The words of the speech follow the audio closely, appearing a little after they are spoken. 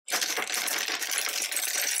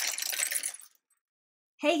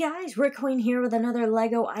Hey guys, BrickQueen here with another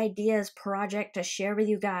LEGO Ideas project to share with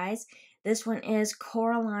you guys. This one is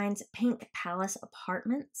Coraline's Pink Palace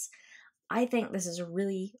Apartments. I think this is a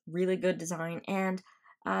really good design, and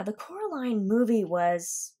the Coraline movie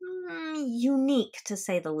was unique to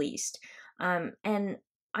say the least. And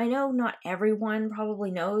I know not everyone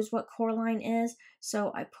probably knows what Coraline is,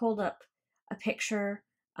 so I pulled up a picture.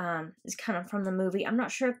 It's kind of from the movie. I'm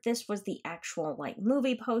not sure if this was the actual like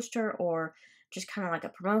movie poster or just kind of like a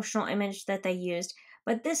promotional image that they used,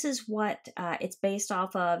 but this is what it's based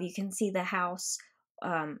off of. You can see the house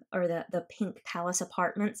or the Pink Palace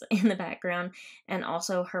Apartments in the background, and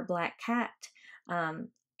also her black cat. And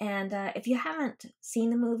if you haven't seen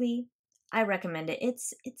the movie, I recommend it.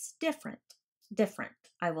 It's different.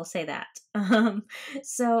 I will say that.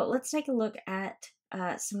 So let's take a look at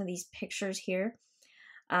some of these pictures here.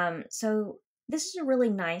 So this is a really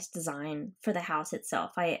nice design for the house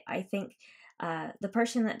itself. I think the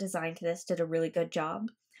person that designed this did a really good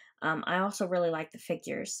job. I also really like the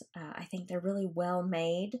figures. I think they're really well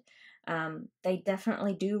made. They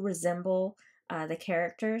definitely do resemble the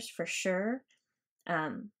characters for sure.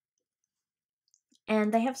 And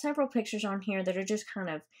they have several pictures on here that are just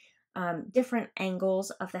kind of different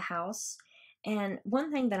angles of the house. And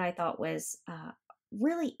one thing that I thought was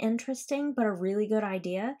really interesting, but a really good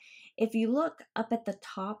idea, if you look up at the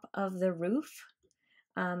top of the roof,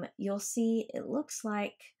 you'll see it looks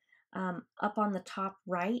like up on the top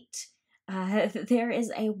right, there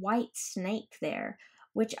is a white snake there,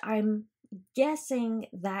 which I'm guessing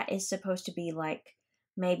that is supposed to be like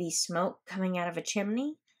maybe smoke coming out of a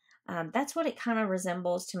chimney. That's what it kind of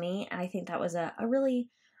resembles to me. I think that was a really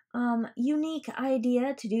unique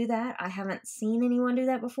idea to do that. I haven't seen anyone do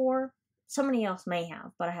that before. Somebody else may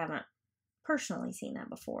have, but I haven't personally seen that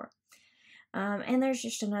before. And there's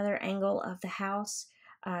just another angle of the house.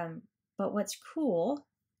 But what's cool,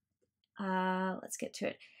 let's get to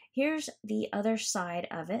it. Here's the other side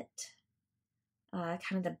of it, kind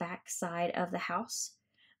of the back side of the house,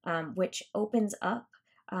 which opens up.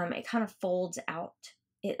 It kind of folds out.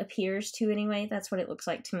 It appears to anyway. That's what it looks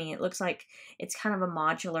like to me. It looks like it's kind of a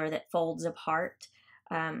modular that folds apart.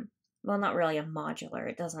 Well, not really a modular.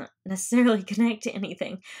 It doesn't necessarily connect to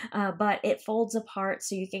anything, but it folds apart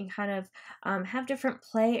so you can kind of have different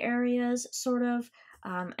play areas, sort of.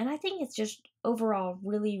 And I think it's just overall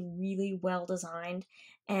really well designed.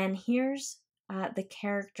 And here's the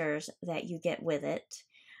characters that you get with it.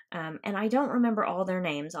 And I don't remember all their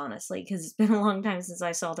names, honestly, because it's been a long time since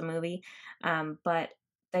I saw the movie. But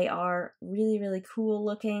they are really cool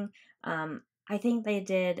looking. I think they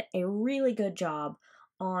did a really good job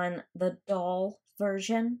on the doll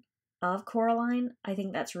version of Coraline. I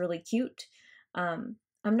think that's really cute.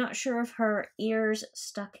 I'm not sure if her ears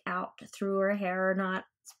stuck out through her hair or not.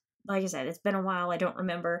 Like I said, it's been a while. I don't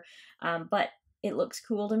remember. But it looks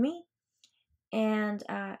cool to me. And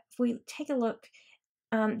if we take a look,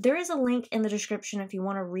 there is a link in the description if you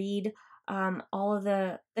want to read all of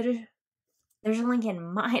there's a link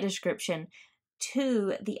in my description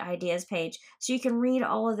to the ideas page, so you can read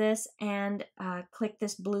all of this and click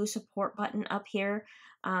this blue support button up here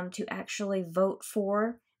to actually vote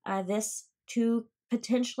for this to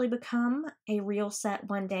potentially become a real set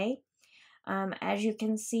one day. As you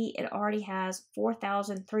can see, it already has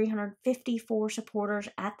 4,354 supporters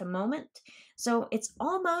at the moment, so it's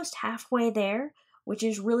almost halfway there, which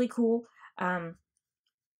is really cool.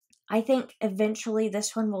 I think eventually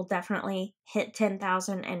this one will definitely hit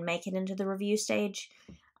 10,000 and make it into the review stage.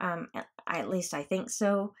 At least I think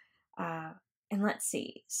so. And let's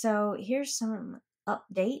see. So here's some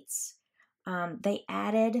updates. They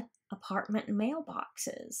added apartment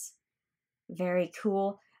mailboxes. Very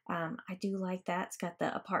cool. I do like that. It's got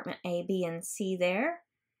the apartment A, B, and C there.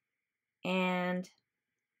 And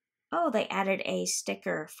oh, they added a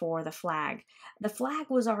sticker for the flag. The flag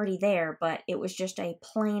was already there, but it was just a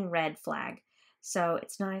plain red flag. So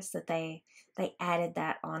it's nice that they added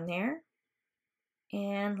that on there.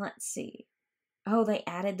 And let's see. Oh, they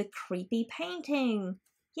added the creepy painting.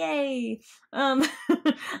 Yay! I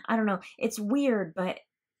don't know. It's weird, but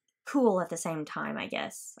cool at the same time, I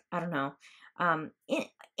guess. I don't know.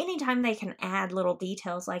 Anytime they can add little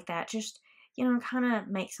details like that, just, kind of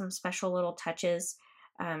make some special little touches.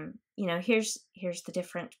 Here's the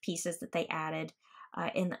different pieces that they added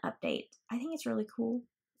in the update. I think it's really cool.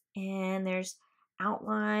 And there's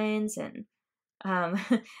outlines, and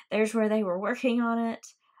there's where they were working on it.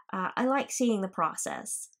 I like seeing the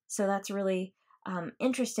process. So that's really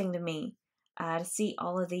interesting to me to see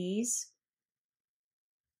all of these.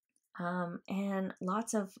 And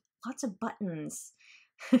lots of buttons.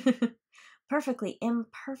 perfectly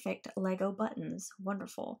imperfect Lego buttons.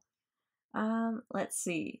 Wonderful. Let's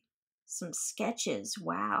see. Some sketches.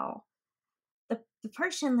 Wow. The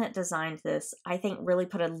person that designed this, I think, really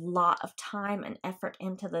put a lot of time and effort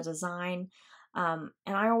into the design. And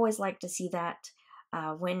I always like to see that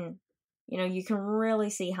when, you can really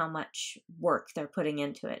see how much work they're putting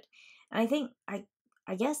into it. And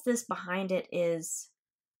I guess this behind it is,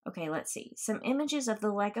 okay, let's see, some images of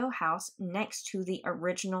the Lego house next to the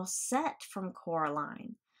original set from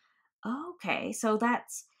Coraline. Okay, so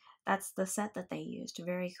that's the set that they used.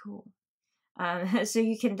 Very cool. So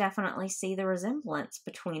you can definitely see the resemblance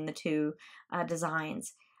between the two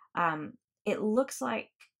designs. Um, it looks like,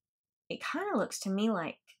 it kind of looks to me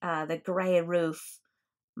like the gray roof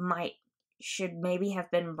should maybe have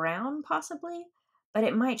been brown, possibly, but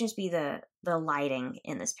it might just be the lighting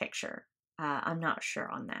in this picture. I'm not sure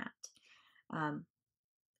on that. Um,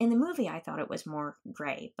 in the movie, I thought it was more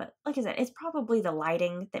gray, but like I said, it's probably the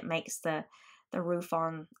lighting that makes the roof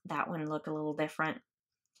on that one look a little different.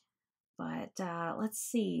 But let's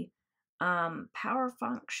see. Power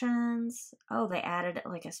functions. Oh, they added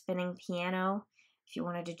like a spinning piano if you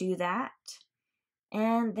wanted to do that.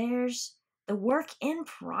 And there's the work in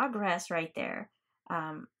progress right there.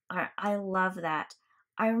 I love that.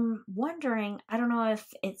 I'm wondering, I don't know if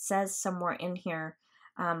it says somewhere in here,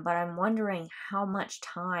 but I'm wondering how much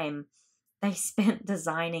time they spent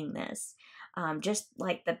designing this. Just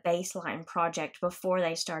like the baseline project before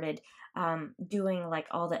they started doing like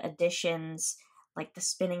all the additions, like the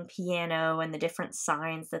spinning piano and the different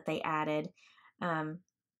signs that they added. Um,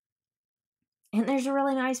 and there's a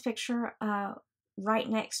really nice picture right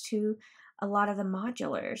next to a lot of the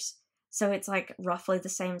modulars. So it's like roughly the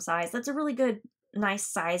same size. That's a really good, nice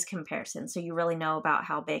size comparison. So you really know about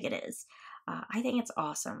how big it is. I think it's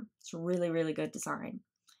awesome. It's really, really good design.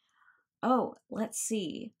 Oh, let's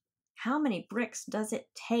see. How many bricks does it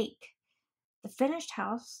take? The finished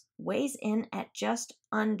house weighs in at just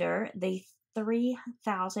under the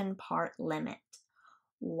 3,000 part limit.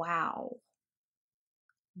 Wow.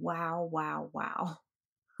 Wow, wow, wow.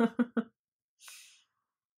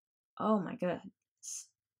 Oh my goodness.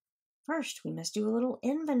 First, we must do a little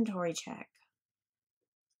inventory check.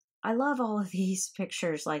 I love all of these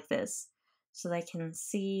pictures like this so they can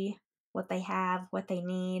see what they have, what they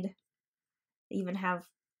need. They even have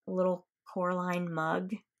a little Coraline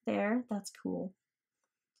mug there. That's cool.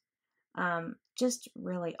 Just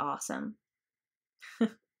really awesome.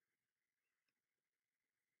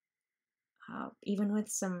 Even with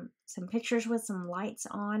some pictures with some lights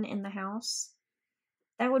on in the house.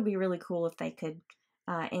 That would be really cool if they could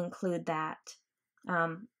include that.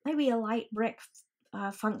 Maybe a light brick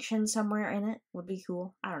function somewhere in it would be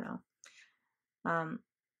cool. I don't know.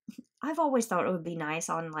 I've always thought it would be nice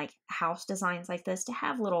on like house designs like this to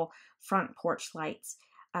have little front porch lights,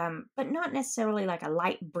 but not necessarily like a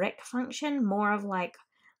light brick function, more of like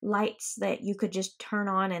lights that you could just turn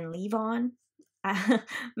on and leave on.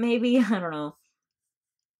 Maybe, I don't know.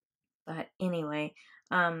 But anyway,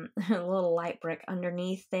 a little light brick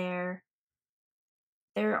underneath there.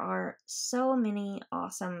 There are so many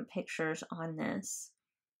awesome pictures on this.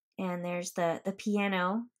 And there's the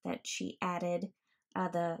piano that she added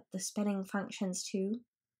the spinning functions to.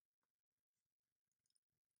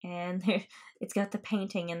 And there, it's got the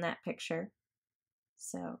painting in that picture.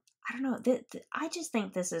 So, I don't know. I just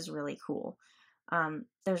think this is really cool.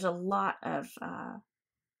 There's a lot of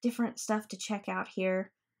different stuff to check out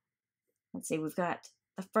here. Let's see, we've got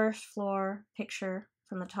the first floor picture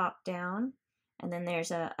from the top down, and then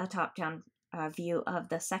there's a top-down view of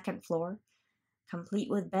the second floor, complete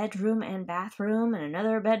with bedroom and bathroom and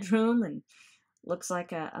another bedroom, and looks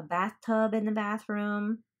like a bathtub in the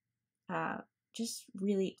bathroom. Just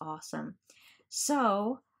really awesome.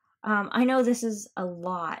 So, I know this is a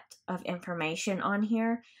lot of information on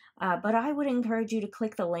here, but I would encourage you to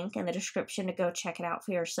click the link in the description to go check it out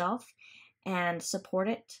for yourself and support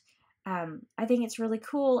it. I think it's really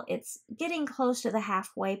cool. It's getting close to the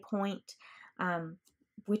halfway point,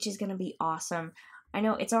 which is going to be awesome. I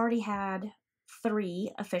know it's already had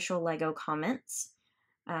 3 official Lego comments.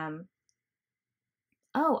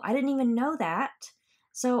 Oh, I didn't even know that.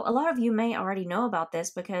 So a lot of you may already know about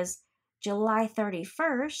this because July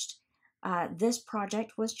 31st, this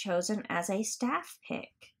project was chosen as a staff pick.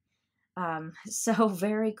 So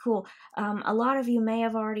very cool. A lot of you may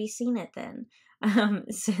have already seen it then.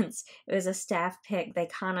 Since it was a staff pick, they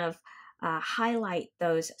kind of highlight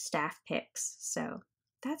those staff picks. So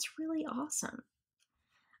that's really awesome.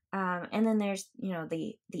 And then there's,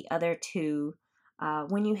 the other 2.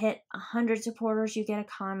 When you hit 100 supporters, you get a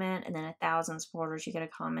comment, and then 1,000 supporters, you get a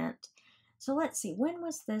comment. So let's see, when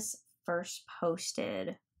was this first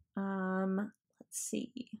posted. Let's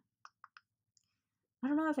see. I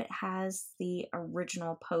don't know if it has the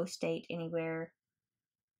original post date anywhere.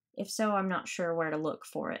 If so, I'm not sure where to look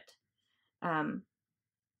for it. I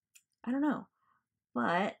don't know.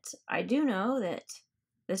 But I do know that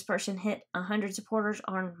this person hit 100 supporters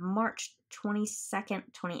on March 22nd,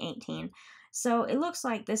 2018. So it looks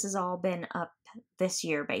like this has all been up this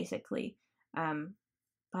year, basically.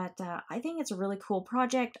 But I think it's a really cool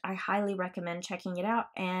project. I highly recommend checking it out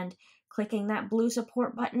and clicking that blue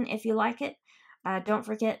support button if you like it. Don't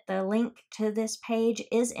forget the link to this page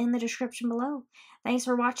is in the description below. Thanks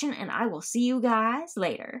for watching, and I will see you guys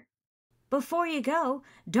later. Before you go,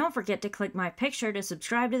 don't forget to click my picture to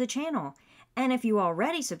subscribe to the channel. And if you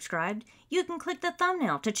already subscribed, you can click the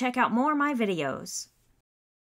thumbnail to check out more of my videos.